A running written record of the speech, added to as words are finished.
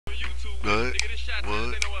What?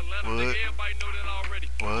 What? What?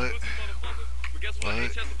 What?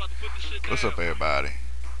 What? What's up, everybody?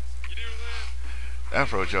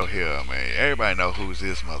 Afro Joe here, man. Everybody know who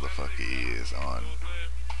this motherfucker is on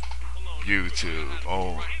YouTube.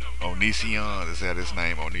 Oh, Onision, is that his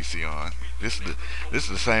name? Onision. This is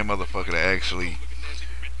the same motherfucker that actually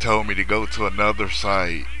told me to go to another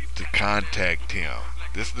site to contact him.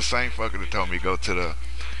 This is the same fucker that told me to go to the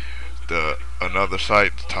another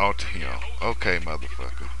site to talk to him. Okay,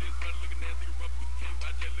 motherfucker.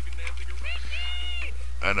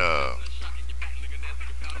 And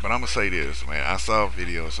but I'm gonna say this, man. I saw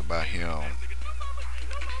videos about him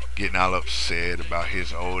getting all upset about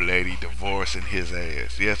his old lady divorcing his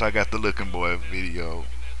ass. Yes, I got the Looking Boy video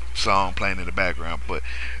song playing in the background, but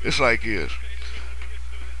it's like this.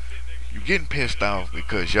 You getting pissed off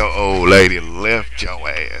because your old lady left your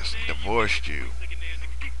ass, divorced you,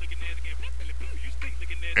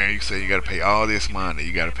 and you say you gotta pay all this money.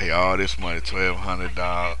 You gotta pay all this money,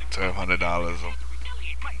 $1,200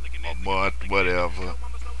 a month, whatever.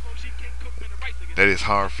 That it's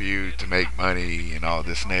hard for you to make money and all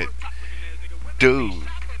this and that. Dude,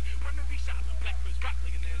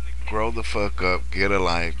 grow the fuck up, get a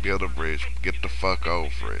life, build a bridge, get the fuck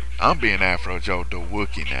over it. I'm being Afro Joe the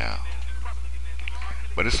Wookie now.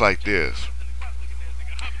 But it's like this.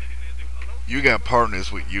 You got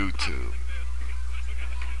partners with YouTube.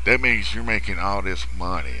 That means you're making all this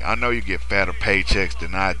money. I know you get fatter paychecks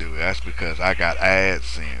than I do. That's because I got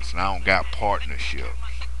AdSense and I don't got partnerships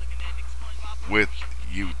with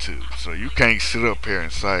YouTube. So you can't sit up here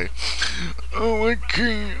and say, oh, I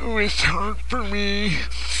can't. Oh, it's hard for me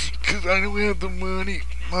because I don't have the money.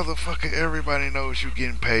 Motherfucker, everybody knows you're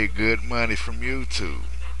getting paid good money from YouTube.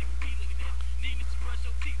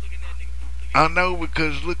 I know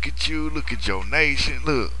because look at you, look at your nation,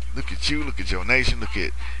 look at you, look at your nation, look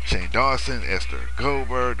at Shane Dawson, Esther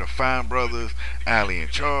Goldberg, the Fine Brothers, Allie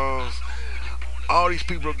and Charles. All these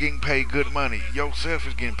people are getting paid good money. Yourself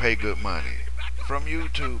is getting paid good money from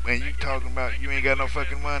YouTube, and you talking about you ain't got no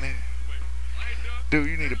fucking money? Dude,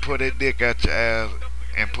 you need to pull that dick out your ass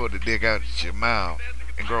and pull the dick out your mouth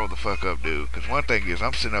and grow the fuck up, dude. Because one thing is,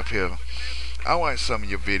 I'm sitting up here, I watch some of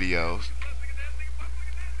your videos,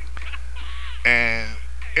 and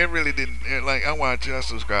it really didn't, like, I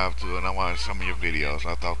subscribed to it, and I watched some of your videos.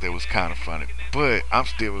 I thought that was kind of funny. But I'm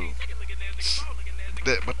still,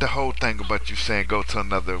 but the whole thing about you saying go to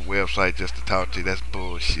another website just to talk to you, that's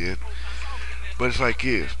bullshit. But it's like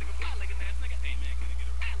this.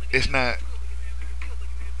 It's not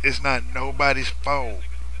it's not nobody's fault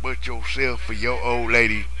but yourself for your old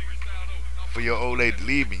lady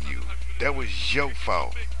leaving you. That was your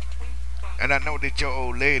fault. And I know that your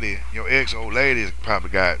old lady, your ex old lady, probably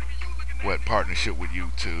got what partnership with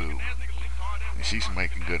you too, and she's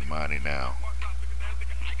making good money now.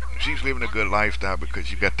 She's living a good lifestyle because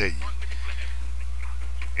you got that.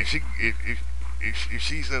 If she if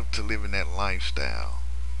she's up to living that lifestyle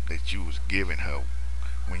that you was giving her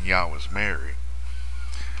when y'all was married,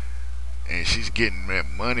 and she's getting that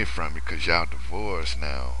money from you because y'all divorced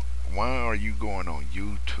now, why are you going on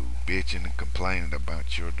YouTube bitching and complaining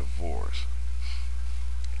about your divorce?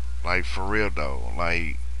 Like, for real though,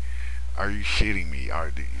 like, are you shitting me?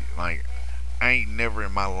 Like, I ain't never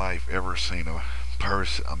in my life ever seen a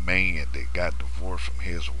man that got divorced from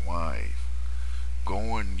his wife go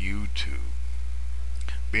on YouTube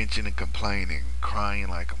benching and complaining, crying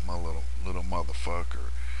like a little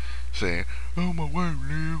motherfucker, saying, "Oh, my wife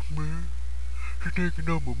left me. She's taking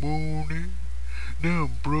all my money. Now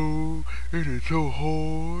I'm broke. It is so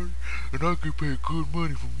hard, and I can pay good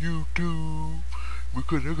money from YouTube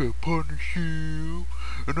because I got partnership,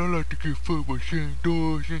 and I like to get fucked by Shane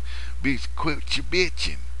Dawson." Bitch, quit your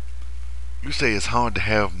bitching. You say it's hard to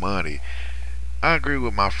have money. I agree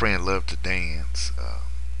with my friend Love to Dance.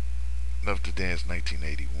 Love to Dance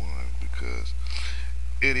 1981, because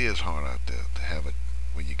it is hard out there to have it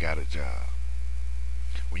when you got a job.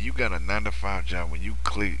 When you got a 9 to 5 job, when you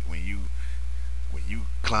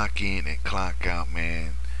clock in and clock out,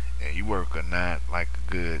 man, and you work a night like a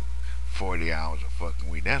good 40 hours a fucking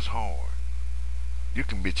week, that's hard. You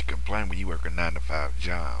can bitch and complain when you work a 9 to 5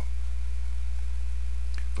 job.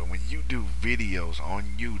 But when you do videos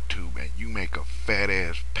on YouTube and you make a fat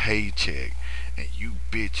ass paycheck and you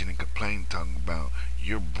bitching and complaining talking about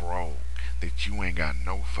you're broke, that you ain't got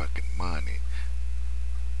no fucking money,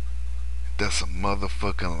 that's a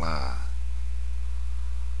motherfucking lie.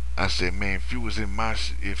 I said, man, if you was in my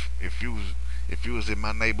if you was in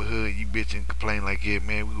my neighborhood, you bitch and complain like that,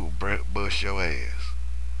 man, we will bust your ass.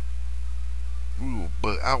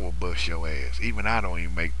 I will bust your ass. Even I don't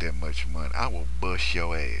even make that much money. I will bust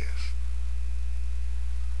your ass.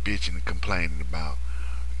 bitching and complaining about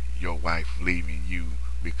your wife leaving you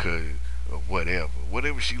because of whatever.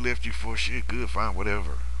 Whatever she left you for, shit, good, fine,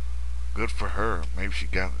 whatever. Good for her. Maybe she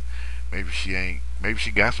got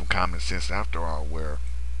some common sense after all, where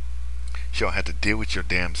she don't have to deal with your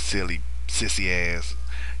damn silly sissy ass.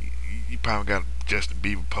 You probably got Justin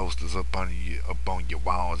Bieber posters up on your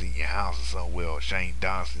walls in your house or somewhere, or Shane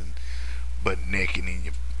Dawson butt naked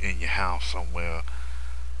in your house somewhere.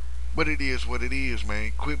 But it is what it is,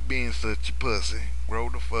 man. Quit being such a pussy. Grow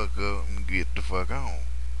the fuck up and get the fuck on.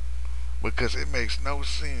 Because it makes no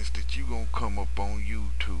sense that you gonna come up on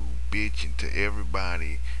YouTube bitching to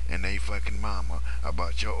everybody and they fucking mama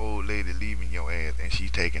about your old lady leaving your ass and she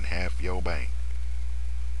taking half your bank.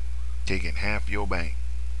 Taking half your bank.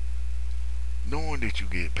 Knowing that you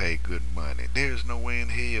get paid good money. There's no way in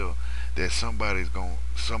hell that somebody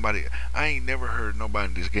I ain't never heard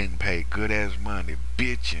nobody that's getting paid good ass money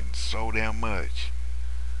bitching so damn much.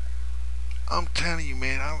 I'm telling you,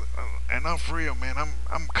 man, and I'm for real, man.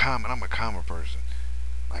 I'm common. I'm a common person.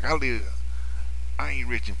 Like I ain't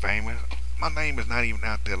rich and famous. My name is not even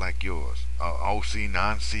out there like yours. OC,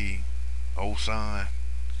 non-C, old son,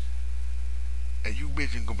 and you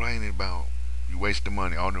bitching complaining about you wasting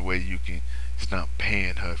money. Only way you can stop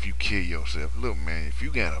paying her if you kill yourself. Look, man, if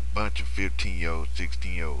you got a bunch of 15-year-olds,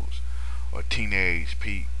 16-year-olds, or teenage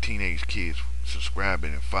kids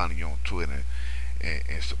subscribing and following you on Twitter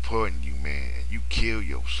and supporting you, man, and you kill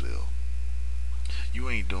yourself, you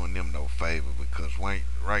ain't doing them no favor, because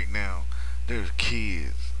right now there's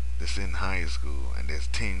kids that's in high school and there's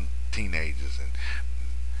teenagers and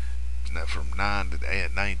from 9 to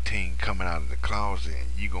 19 coming out of the closet,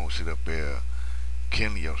 and you gonna sit up there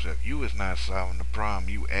killing yourself. You is not solving the problem,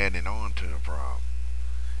 you adding on to the problem.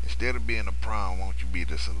 Instead of being a problem, won't you be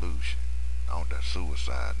the solution on the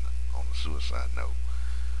suicide note?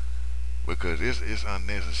 Because it's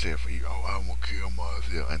unnecessary for you. Oh, I'm gonna kill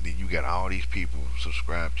myself, and then you got all these people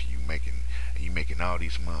subscribed to you making all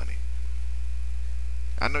this money.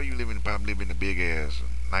 I know you probably live in a big ass,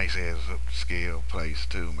 nice ass upscale place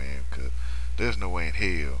too, man. Cause there's no way in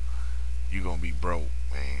hell you gonna be broke,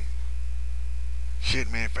 man.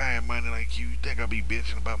 Shit, man, if I had money like you think I'd be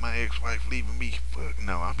bitching about my ex-wife leaving me? Fuck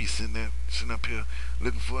no, I'll be sitting up here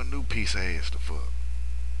looking for a new piece of ass to fuck.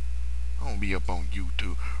 I don't be up on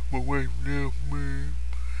YouTube. My wife left me.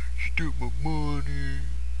 She took my money.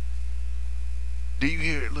 Do you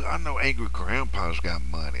hear it? Look, I know Angry Grandpa's got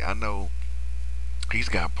money. I know he's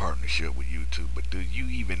got a partnership with YouTube, but do you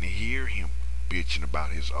even hear him bitching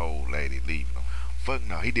about his old lady leaving him? Fuck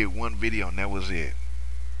no, he did one video and that was it.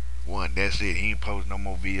 One, that's it. He ain't post no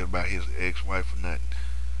more videos about his ex-wife or nothing.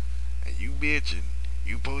 And you bitching.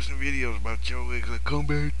 You posting videos about your ex, like, come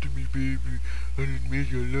back to me, baby. I didn't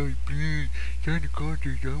miss your life, please. Sign the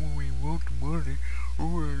contract. I don't even want the money.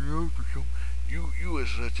 Oh, I love you so. You is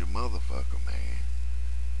such a motherfucker, man.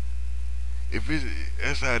 If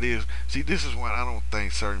that's how it is. See, this is why I don't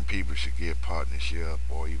think certain people should get partnership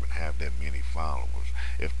or even have that many followers.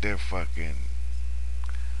 If they're fucking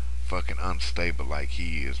unstable like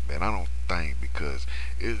he is, man, I don't think, because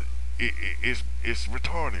it's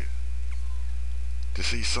retarded to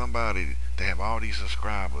see somebody to have all these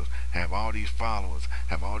subscribers, have all these followers,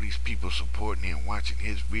 have all these people supporting him, watching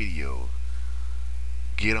his videos,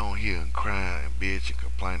 get on here and cry and bitch and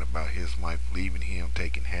complain about his wife leaving him,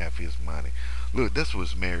 taking half his money. Look, that's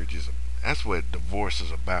what marriage is. That's what divorce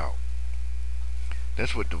is about.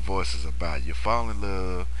 That's what divorce is about. You fall in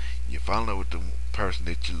love, with the person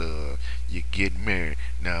that you love, you get married.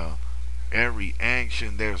 Now, every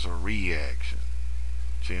action, there's a reaction.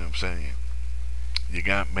 See what I'm saying? You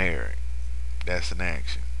got married. That's an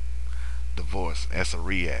action. Divorce, that's a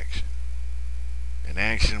reaction. An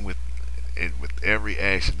action with every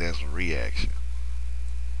action, there's a reaction.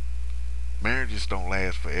 Marriages don't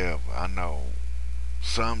last forever. I know.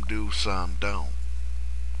 Some do, some don't.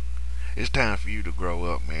 It's time for you to grow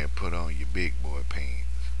up, man. Put on your big boy pants.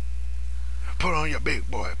 Put on your big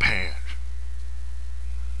boy pants.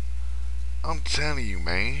 I'm telling you,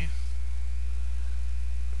 man.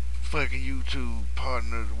 Fucking YouTube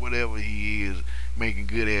partner, whatever he is, making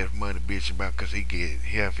good ass money bitching about because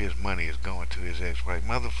half his money is going to his ex-wife.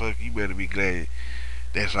 Motherfucker, you better be glad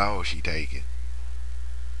that's all she taking.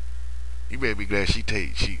 You better be glad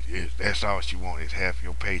that's all she want is half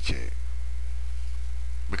your paycheck.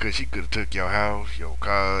 Because she could have took your house, your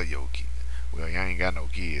car, well, you ain't got no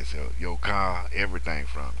kids, so your car, everything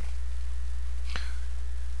from you.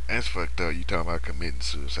 That's fucked up. You talking about committing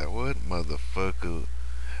suicide? What, motherfucker?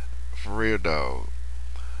 For real, dog.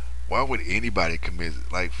 why would anybody commit?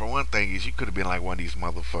 Like, for one thing, is you could have been like one of these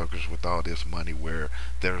motherfuckers with all this money where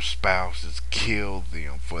their spouses kill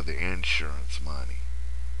them for the insurance money.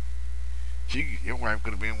 Your wife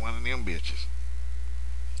could have been one of them bitches.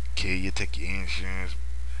 Kill you, take your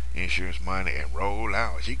insurance money, and roll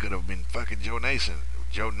out. She could have been fucking Joe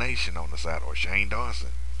Nation on the side, or Shane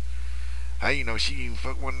Dawson. How you know she even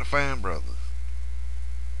fucked one of the Fine brothers?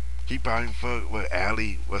 She probably fucked what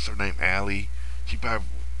Allie? What's her name? Allie. She probably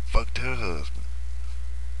fucked her husband.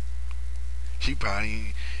 She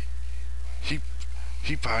probably she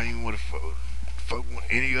she probably even would have fucked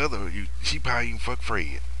any other. She probably even fucked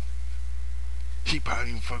Fred. She probably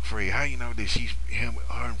even fucked Fred. How you know that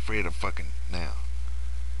her and Fred are fucking now?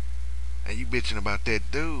 And you bitching about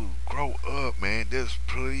that dude? Grow up, man. There's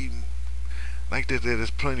plenty, like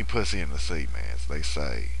there's plenty pussy in the sea, man. As they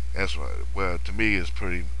say. That's what. Well, to me, it's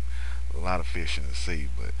pretty a lot of fish in the sea.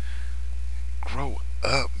 But grow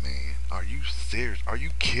up, man. Are you serious? Are you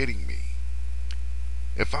kidding me?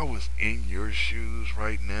 If I was in your shoes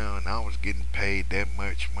right now and I was getting paid that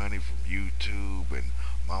much money from YouTube and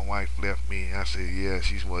my wife left me, I said, yeah,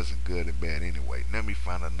 she wasn't good and bad anyway. Let me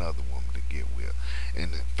find another woman to get with.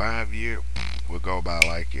 And in 5 years, we'll go by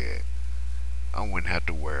like that. I wouldn't have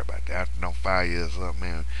to worry about that. After 5 years up,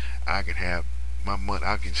 man, I can have my money.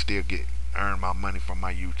 I can still earn my money from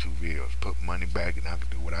my YouTube videos, put money back, and I can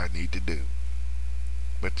do what I need to do.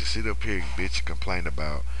 But to sit up here and bitch and complain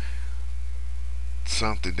about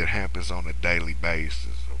something that happens on a daily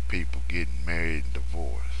basis of people getting married and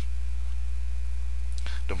divorced.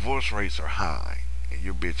 Divorce rates are high, and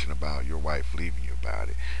you're bitching about your wife leaving you about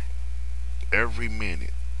it. Every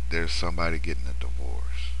minute, there's somebody getting a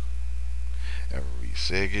divorce. Every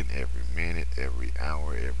second, every minute, every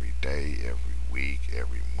hour, every day, every week,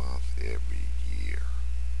 every month, every year.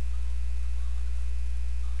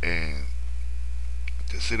 And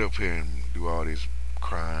to sit up here and do all this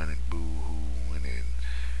crying and boo-hooing and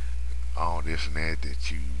all this and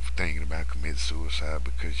that you thinking about committing suicide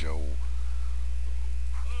because your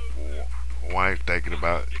wife thinking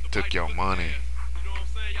about took your money.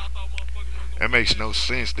 It makes no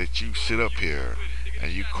sense that you sit up here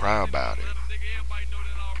and you cry about it.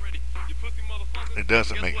 It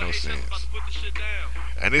doesn't make no sense.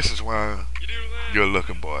 And this is why you're a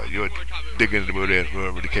looking boy. You're digging the booty ass,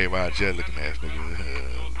 whoever came out just looking ass nigga.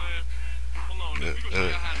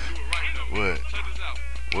 What?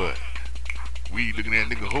 What? We looking at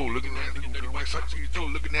nigga hole, looking at nigga white socks,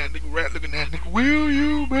 looking at nigga rat, looking at nigga, will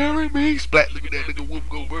you marry me? Splat, look at that nigga, whoop,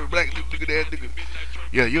 go bird, black, look at that nigga.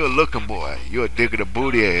 Yeah, you're a looking boy. You're a digger the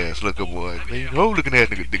booty ass looking boy. Man, oh, looking at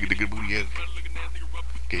nigga, digger the booty ass.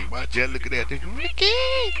 Okay, watch that, look at that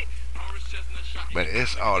nigga. But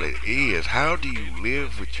that's all it is. How do you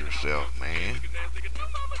live with yourself, man?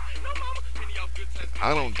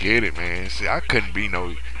 I don't get it, man. See, I couldn't be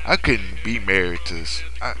married to.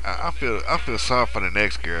 I feel sorry for the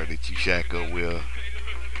next girl that you shack up with.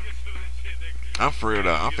 I'm for real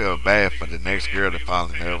though. I feel bad for the next girl to fall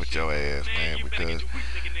in love with your ass, man, because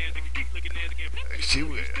she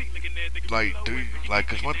would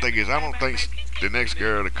cause one thing is, I don't think the next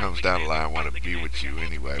girl that comes down the line want to be with you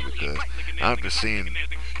anyway, because after seeing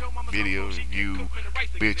videos of you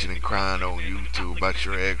bitching and crying on YouTube about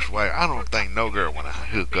your ex-wife, I don't think no girl want to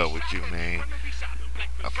hook up with you, man.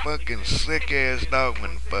 A fucking sick ass dog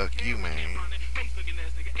wouldn't fuck you, man.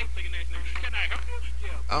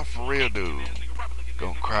 I'm for real, dude.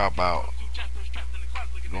 Gonna cry about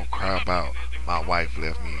my wife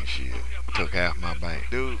left me and shit. Took half my bank.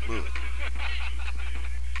 Dude, look.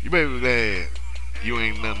 You better be glad you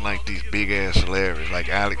ain't nothing like these big ass celebrities like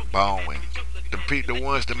Alec Baldwin. The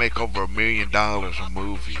ones that make over $1 million a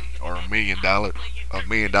movie, or $1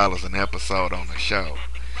 million an episode on the show.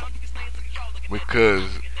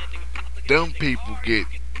 Because them people get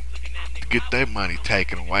their money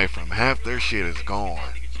taken away from them. Half their shit is gone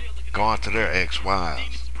to their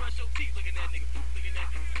ex-wives.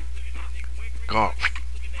 Gone.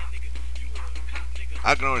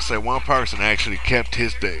 I can only say one person actually kept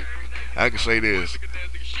his dick. I can say this.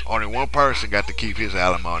 Only one person got to keep his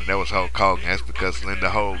alimony. That was Hulk Hogan. That's because Linda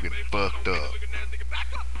Hogan fucked up.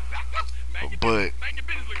 But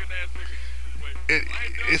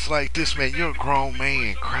it's like this, man. You're a grown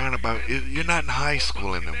man crying about it. You're not in high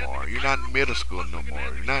school anymore. You're not in middle school no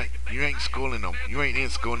more. You ain't in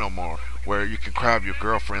school no more where you can cry about your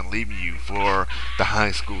girlfriend leaving you for the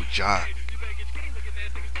high school jock.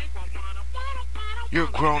 You're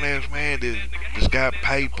a grown ass man that's got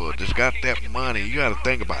paper, that's got that money. You gotta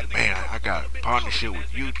think about it, man. I got a partnership with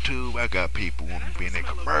YouTube. I got people want to be in their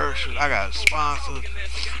commercials. I got sponsors.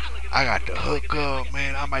 I got the hook up,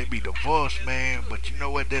 man. I might be divorced, man, but you know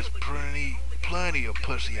what? There's plenty of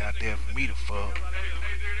pussy out there for me to fuck.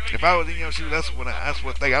 If I was in your shoes, that's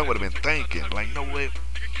what thing I would have been thinking. Like, you know what?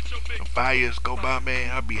 If 5 years go by,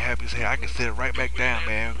 man, I'd be happy as hell. I can sit it right back down,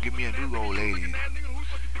 man. Give me a new old lady.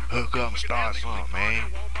 Hook up and start something,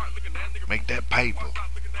 man. Make that paper.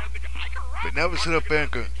 But never sit up there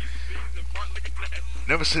and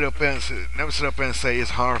never sit up there and say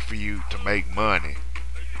it's hard for you to make money.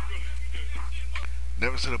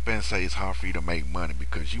 Never sit up there and say it's hard for you to make money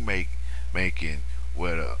because you making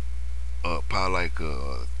what probably like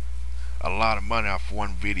a lot of money off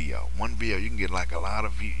one video. One video you can get like a lot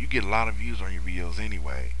of views. You get a lot of views on your videos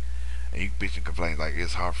anyway, and you bitch and complain like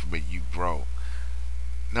it's hard for me. You broke.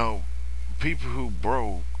 No, people who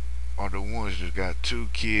broke are the ones that got 2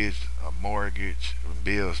 kids, a mortgage, and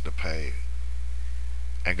bills to pay,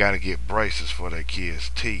 and got to get braces for their kids'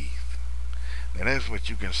 teeth. Now that's what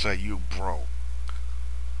you can say you broke.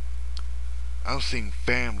 I've seen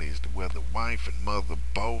families where the wife and mother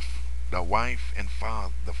both, the wife and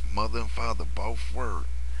father, the mother and father both work,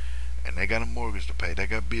 and they got a mortgage to pay, they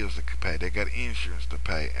got bills to pay, they got insurance to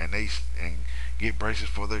pay, and they get braces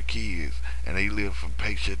for their kids, and they live from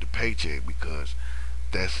paycheck to paycheck because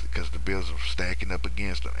the bills are stacking up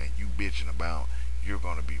against them, and you bitching about you're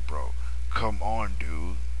gonna be broke. Come on,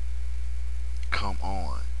 dude. Come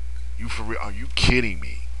on. You for real? Are you kidding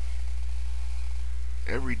me?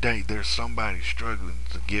 Every day there's somebody struggling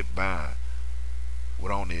to get by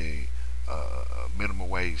with only a minimum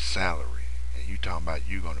wage salary, and you talking about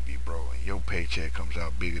you gonna be broke, and your paycheck comes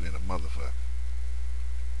out bigger than a motherfucker.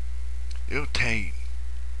 It'll take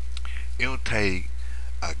it'll take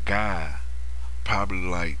a guy probably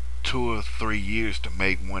like 2 or 3 years to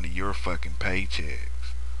make one of your fucking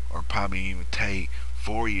paychecks, or probably even take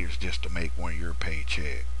 4 years just to make one of your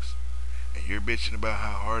paychecks. And you're bitching about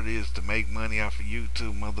how hard it is to make money off of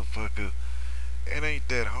YouTube, motherfucker. It ain't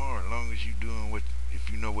that hard, as long as you doing what, if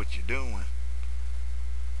you know what you're doing.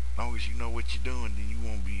 As long as you know what you're doing, then you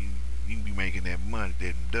can be making that money,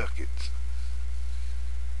 them ducats.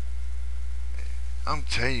 I'm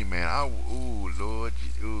telling you, man. Ooh, Lord,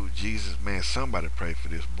 ooh, Jesus, man. Somebody pray for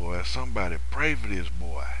this boy. Somebody pray for this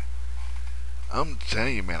boy. I'm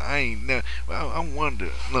telling you, man. I ain't never. Well, I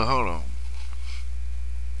wonder. No, hold on.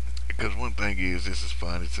 Because one thing is, this is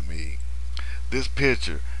funny to me. This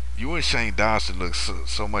picture, you and Shane Dawson look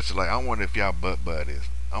so much alike. I wonder if y'all butt buddies.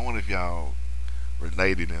 I wonder if y'all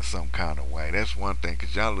related in some kind of way. That's one thing,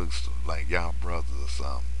 because y'all look like y'all brothers or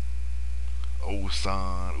something. Ooh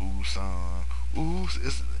son,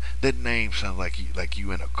 that name sounds like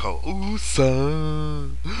you in a cult. Ooh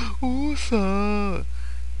son.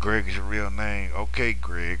 Greg is your real name. Okay,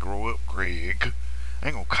 Greg, grow up, Greg. I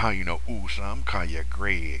ain't gonna call you no ooh son. I'm gonna call you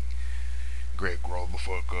Greg. Greg, grow the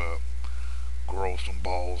fuck up. Grow some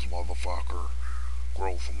balls, motherfucker.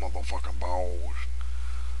 Grow some motherfucking balls.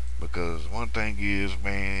 Because one thing is,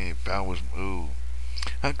 man, if I was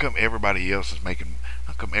how come everybody else is making?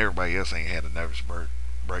 How come everybody else ain't had a nervous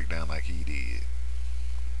breakdown like he did?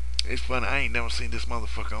 It's funny. I ain't never seen this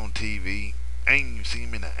motherfucker on TV. I ain't even seen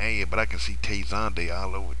him in the ad, but I can see Tay Zonday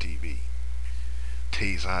all over TV.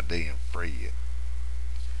 Tay Zonday and Fred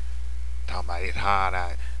talking about it's hard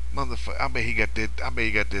out. Motherfucker, I bet he got that. I bet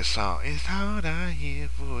he got this song. It's hard out here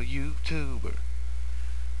for a YouTuber.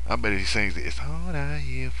 I bet he sings it. It's hard out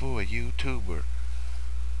here for a YouTuber.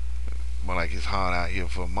 More like it's hard out here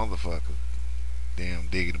for a motherfucker. Damn,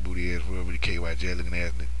 digging the booty ass, wherever the KYJ looking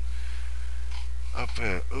ass nigga. Up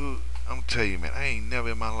there, I'm telling you, man, I ain't never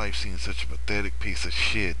in my life seen such a pathetic piece of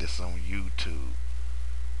shit that's on YouTube,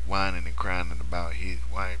 whining and crying about his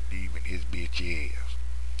wife leaving his bitch ass.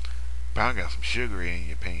 Probably got some sugar in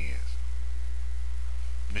your pants.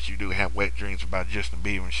 But you do have wet dreams about Justin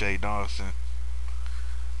Bieber and Shay Dawson.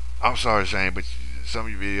 I'm sorry, Shane, but some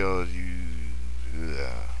of your videos,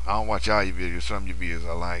 I don't watch all your videos. Some of your videos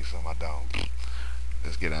I like, some I don't.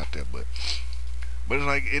 Let's get out there, but it's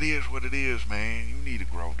like, it is what it is, man. You need to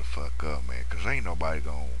grow the fuck up, man, because ain't nobody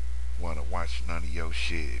gonna want to watch none of your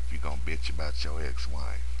shit if you gonna bitch about your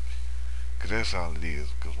ex-wife. Because that's all it is.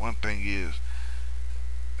 Because one thing is,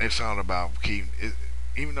 it's all about keeping it.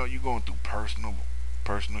 Even though you're going through personal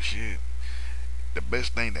shit, the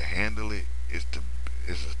best thing to handle it is to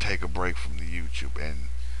take a break from the YouTube and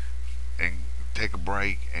take a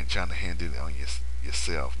break and trying to handle it on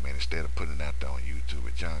yourself, man, instead of putting it out there on YouTube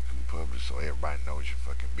at John Cool Public so everybody knows your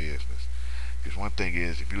fucking business. Because one thing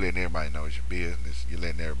is, if you letting everybody know your business, you're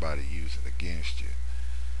letting everybody use it against you.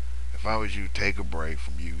 If I was you, take a break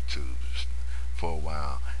from YouTube for a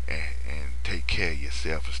while and take care of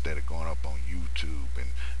yourself instead of going up on YouTube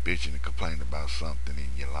and bitching and complaining about something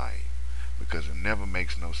in your life. Because it never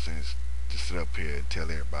makes no sense to sit up here and tell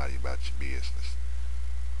everybody about your business.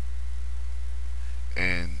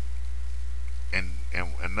 And and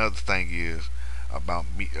another thing is about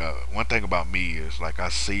me. One thing about me is like I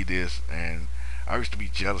see this, and I used to be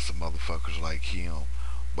jealous of motherfuckers like him,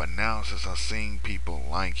 but now since I seen people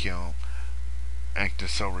like him acting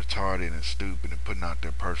so retarded and stupid and putting out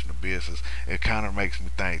their personal business, it kind of makes me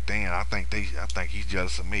think, damn, I think he's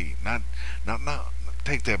jealous of me. Not.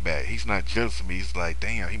 Take that back. He's not jealous of me. He's like,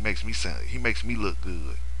 damn, he makes me look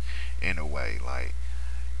good in a way. Like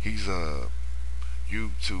he's a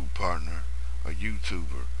YouTube partner, a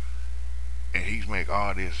YouTuber, and he's make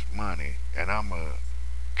all this money, and I'm a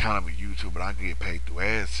kind of a YouTuber. I get paid through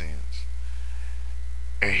AdSense,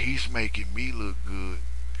 and he's making me look good,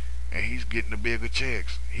 and he's getting the bigger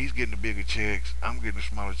checks. He's getting the bigger checks. I'm getting the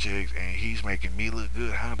smaller checks, and he's making me look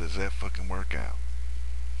good. How does that fucking work out?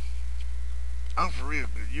 I'm for real.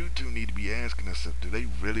 You two need to be asking themselves: do they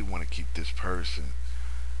really want to keep this person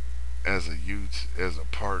as a as a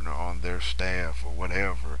partner on their staff or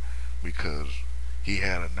whatever? Because he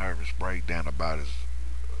had a nervous breakdown about his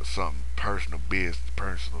some personal business,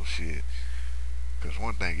 personal shit. Because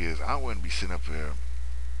one thing is, I wouldn't be sitting up there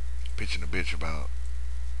pitching a bitch about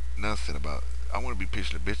nothing about. I wouldn't be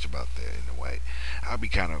pitching a bitch about that in a way. I'd be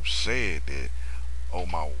kind of upset that, oh,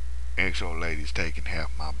 my ex old lady's taking half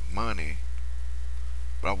my money,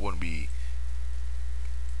 but I wouldn't be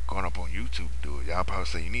going up on YouTube to do it. Y'all probably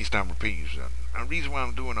say you need to stop repeating yourself. And the reason why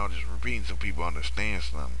I'm doing all this repeating so people understand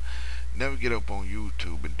something. Never get up on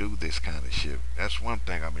YouTube and do this kind of shit. That's one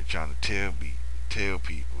thing I've been trying to tell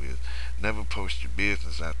people is never post your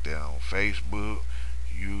business out there on Facebook,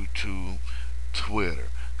 YouTube, Twitter,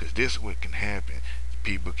 because this is what can happen.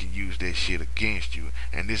 People can use that shit against you,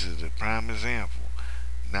 and this is a prime example.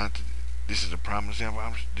 Not to, this is a prime example.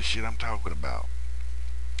 The shit I'm talking about.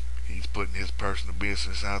 He's putting his personal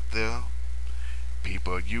business out there.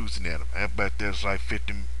 People are using it. I bet there's like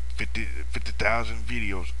 50,000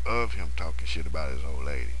 videos of him talking shit about his old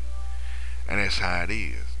lady. And that's how it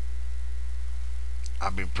is.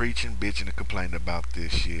 I've been preaching, bitching, and complaining about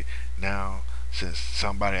this shit. Now, since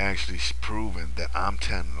somebody actually proven that I'm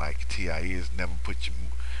telling like T.I. is, never put your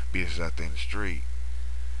business out there in the street,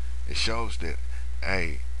 it shows that,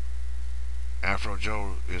 hey, Afro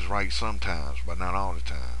Joe is right sometimes, but not all the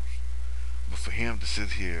times. But for him to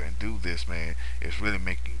sit here and do this, man, it's really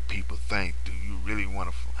making people think, do you really want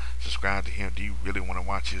to subscribe to him? Do you really want to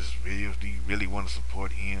watch his videos? Do you really want to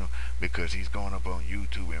support him because he's going up on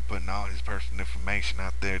YouTube and putting all his personal information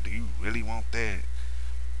out there? Do you really want that?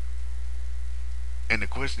 And the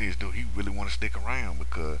question is, do he really want to stick around?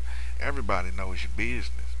 Because everybody knows your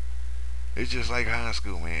business. It's just like high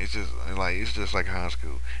school, man. It's just like high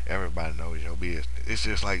school. Everybody knows your business. It's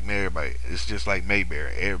just like everybody. It's just like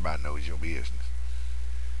Mayberry. Everybody knows your business.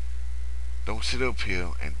 Don't sit up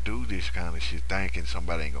here and do this kind of shit thinking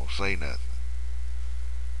somebody ain't gonna say nothing.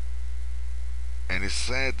 And it's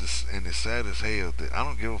sad as hell that I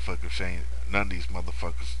don't give a fuck if saying none of these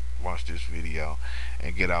motherfuckers watch this video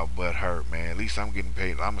and get our butt hurt, man. At least I'm getting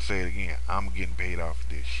paid. I'm gonna say it again. I'm getting paid off of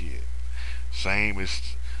this shit. Same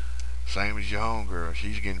as your homegirl.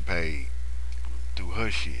 She's getting paid through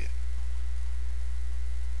her shit.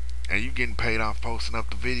 And you getting paid off posting up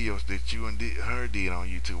the videos that you and her did on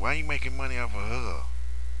YouTube. Why you making money off of her?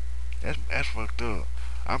 That's fucked up.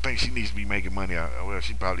 I don't think she needs to be making money off. Well,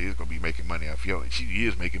 she probably is gonna be making money off your. She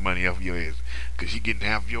is making money off your ass because she getting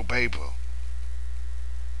half of your paper.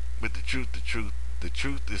 But the truth is the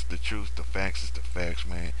truth. The facts is the facts,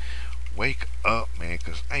 man. Wake up, man,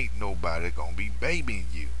 because ain't nobody gonna be babying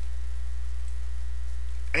you.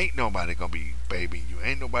 Ain't nobody gonna be babying you.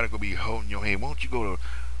 Ain't nobody gonna be holding your hand. Won't you go to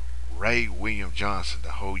Ray William Johnson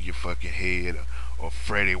to hold your fucking head, or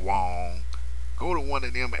Freddie Wong? Go to one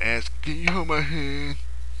of them and ask, can you hold my hand?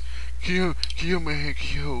 Can you hold my hand?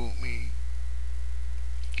 Can you hold me?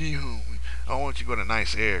 Can you hold me? I want you to go to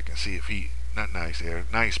Nice Eric and see if he, not Nice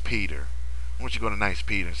Eric, Nice Peter. I want you to go to Nice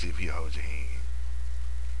Peter and see if he'll hold your hand.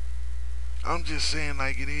 I'm just saying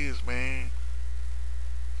like it is, man.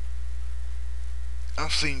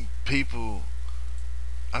 I've seen people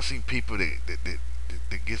that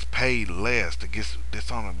gets paid less,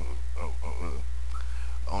 that's on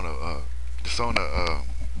a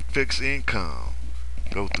fixed income,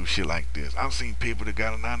 go through shit like this. I've seen people that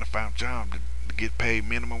got a 9 to 5 job to get paid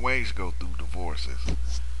minimum wage go through divorces.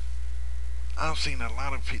 I've seen a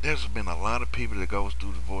lot of people. There's been a lot of people that goes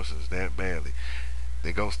through divorces that badly.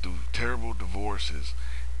 They goes through terrible divorces,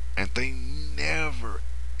 and they never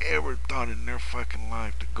ever thought in their fucking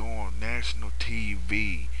life to go on national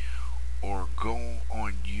TV or go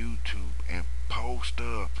on YouTube and post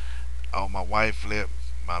up, oh, my wife left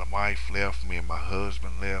me and my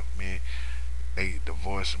husband left me. They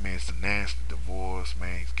divorced me. It's a nasty divorce,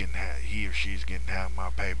 man. He or she's getting half my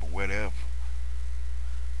paper, whatever.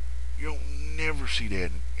 You don't never see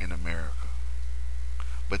that in America.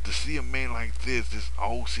 But to see a man like this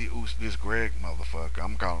OC, this Greg motherfucker,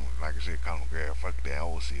 I'm calling, like I said, calling him Greg. Fuck that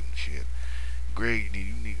OC and shit. Greg,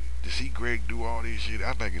 you need to see Greg do all this shit.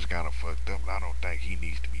 I think it's kind of fucked up. I don't think he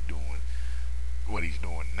needs to be doing what he's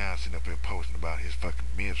doing now, sitting up here posting about his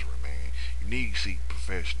fucking misery, man. You need to seek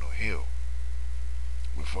professional help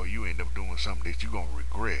before you end up doing something that you're gonna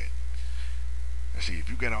regret. And see, if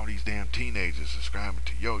you got all these damn teenagers subscribing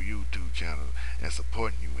to your YouTube channel and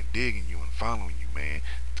supporting you and digging you and following you, man,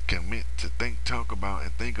 talk about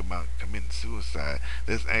and think about committing suicide,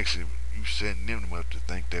 that's actually you setting them up to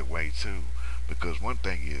think that way too. Because one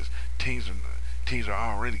thing is, teens are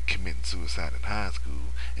already committing suicide in high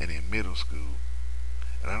school and in middle school,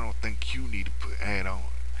 and I don't think you need to add on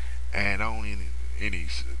any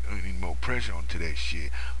more pressure onto that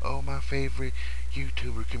shit. Oh, my favorite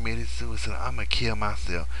YouTuber committed suicide, I'ma kill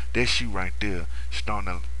myself. That's you right there,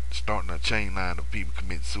 starting a chain line of people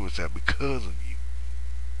committing suicide because of you.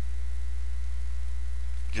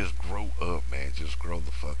 Just grow up, man. Just grow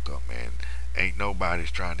the fuck up, man. Ain't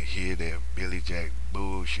nobody's trying to hear that Billy Jack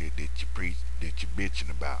bullshit that you preach, that you bitching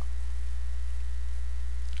about.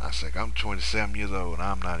 I said, I'm 27 years old and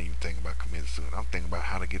I'm not even thinking about committing suicide. I'm thinking about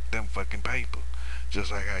how to get them fucking paper.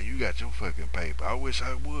 Just like how you got your fucking paper. I wish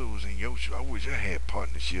I was in your shoe. I wish I had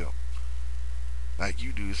partnership like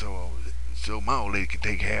you do, so my old lady can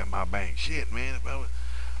take half my bank. Shit, man. I'm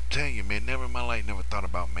telling you, man. Never in my life, never thought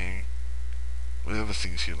about, man. Ever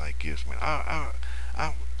seen shit like this, man. I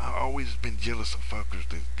always been jealous of fuckers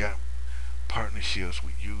that got partnerships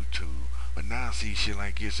with YouTube. But now I see shit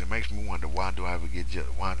like this, it makes me wonder, why do I ever get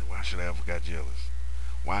jealous? Why should I ever get jealous?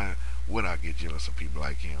 Why would I get jealous of people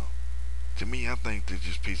like him? To me, I think they're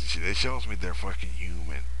just pieces of shit. It shows me they're fucking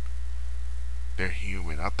human. They're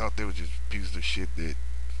human. I thought they were just pieces of shit that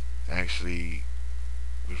actually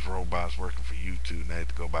was robots working for YouTube and they had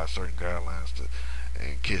to go by certain guidelines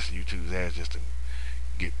and kissing YouTube's ass just to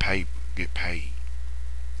get paid.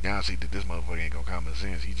 Now I see that this motherfucker ain't gonna common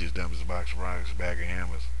sense. He just dumps a box of rocks, a bag of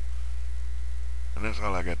hammers. And that's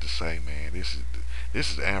all I got to say, man. This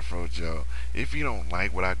is Afro Joe. If you don't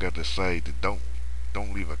like what I got to say, then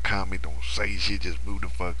don't leave a comment. Don't say shit. Just move the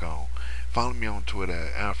fuck on. Follow me on Twitter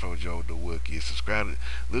at Afro Joe the Wookie. Subscribe.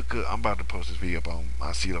 Look up. I'm about to post this video up on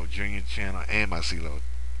my CeeLo Jr. channel and my CeeLo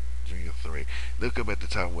Jr. 3. Look up at the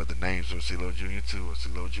top where the names are CeeLo Jr. 2 or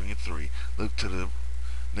CeeLo Jr. 3. Look to the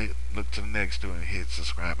next to and hit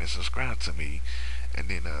subscribe and subscribe to me. And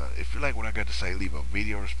then if you like what I got to say, leave a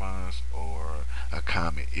video response or a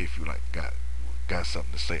comment if you got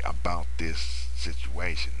something to say about this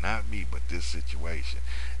situation. Not me, but this situation.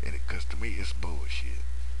 And because to me it's bullshit.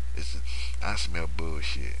 I smell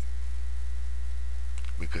bullshit.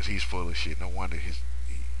 Because he's full of shit. No wonder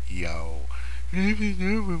he all this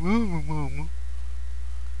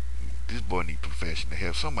boy need professional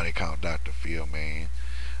help. Somebody call Dr. Phil, man.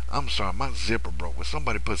 I'm sorry, my zipper broke. Will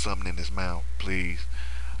somebody put something in his mouth, please?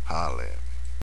 Holla at me.